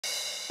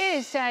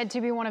is said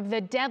to be one of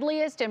the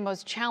deadliest and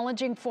most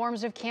challenging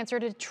forms of cancer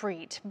to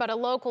treat, but a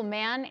local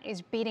man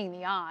is beating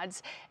the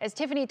odds. As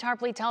Tiffany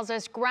Tarpley tells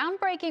us,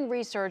 groundbreaking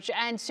research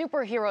and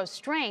superhero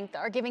strength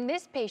are giving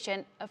this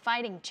patient a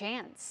fighting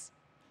chance.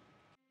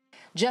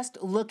 Just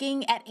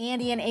looking at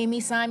Andy and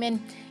Amy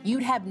Simon,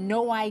 you'd have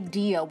no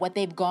idea what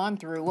they've gone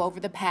through over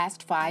the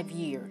past 5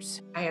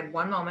 years. I had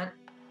one moment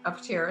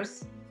of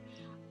tears,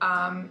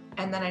 and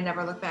then I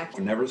never looked back.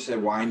 I never said,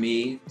 why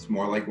me? It's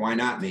more like, why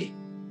not me?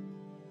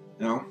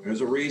 You know, there's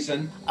a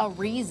reason. A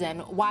reason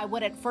why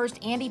what at first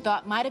Andy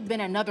thought might have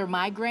been another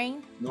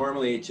migraine.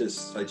 Normally, I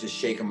just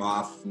shake them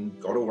off and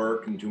go to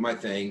work and do my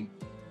thing.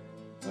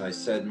 I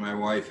said to my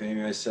wife,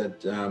 Amy, I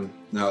said,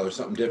 no, there's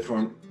something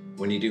different.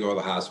 We need to go to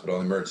the hospital,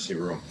 emergency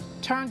room.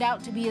 Turned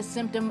out to be a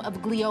symptom of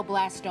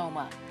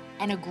glioblastoma,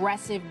 an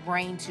aggressive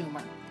brain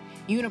tumor.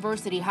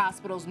 University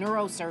Hospital's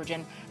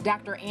neurosurgeon,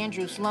 Dr.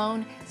 Andrew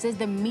Sloan, says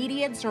the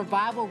median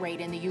survival rate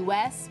in the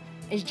U.S.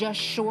 is just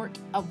short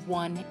of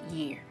 1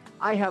 year.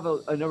 I have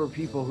a number of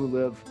people who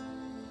live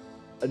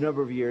a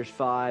number of years,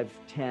 5,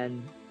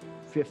 10,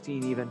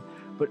 15 even,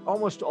 but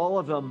almost all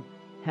of them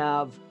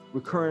have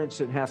recurrence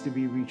and have to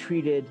be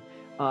retreated.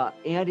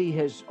 Andy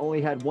has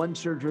only had one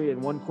surgery and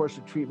one course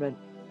of treatment,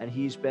 and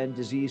he's been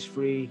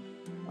disease-free,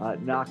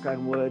 knock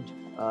on wood,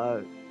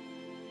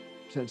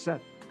 since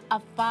then.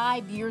 A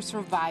 5-year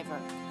survivor,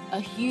 a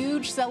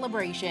huge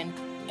celebration,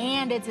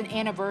 and it's an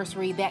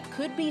anniversary that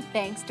could be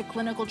thanks to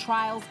clinical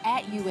trials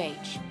at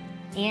UH.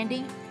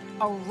 Andy,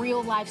 a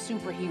real-life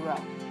superhero,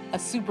 a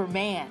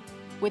Superman,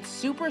 with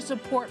super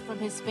support from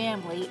his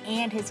family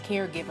and his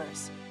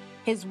caregivers.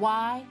 His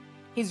why,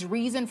 his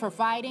reason for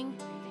fighting,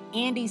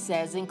 Andy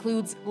says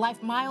includes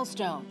life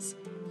milestones,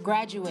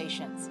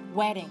 graduations,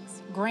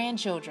 weddings,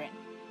 grandchildren.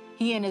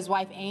 He and his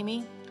wife,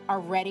 Amy,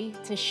 are ready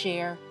to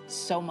share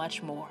so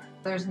much more.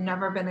 There's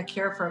never been a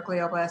cure for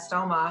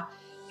glioblastoma,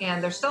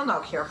 and there's still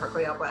no cure for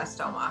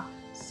glioblastoma.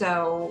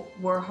 So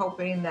we're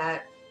hoping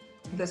that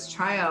this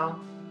trial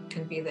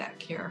can be that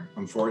cure.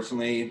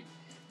 Unfortunately,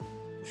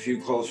 a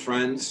few close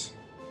friends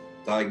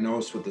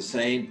diagnosed with the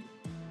same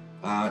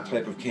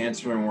type of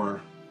cancer, and we're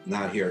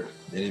not here.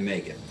 They didn't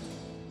make it.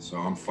 So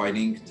I'm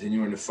fighting,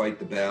 continuing to fight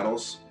the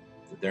battles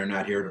that they're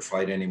not here to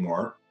fight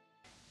anymore.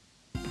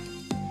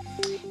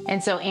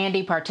 And so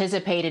Andy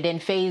participated in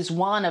phase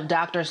 1 of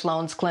Dr.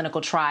 Sloan's clinical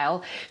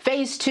trial.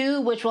 Phase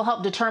 2, which will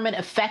help determine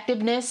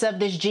effectiveness of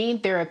this gene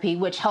therapy,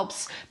 which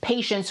helps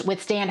patients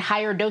withstand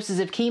higher doses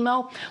of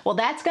chemo. Well,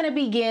 that's going to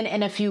begin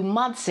in a few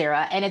months,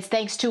 Sarah, and it's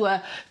thanks to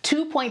a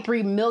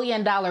 $2.3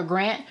 million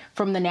grant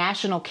from the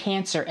National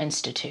Cancer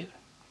Institute.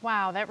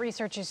 Wow, that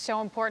research is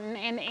so important.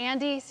 And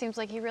Andy seems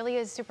like he really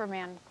is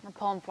Superman. We're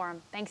pulling for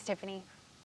him. Thanks, Tiffany.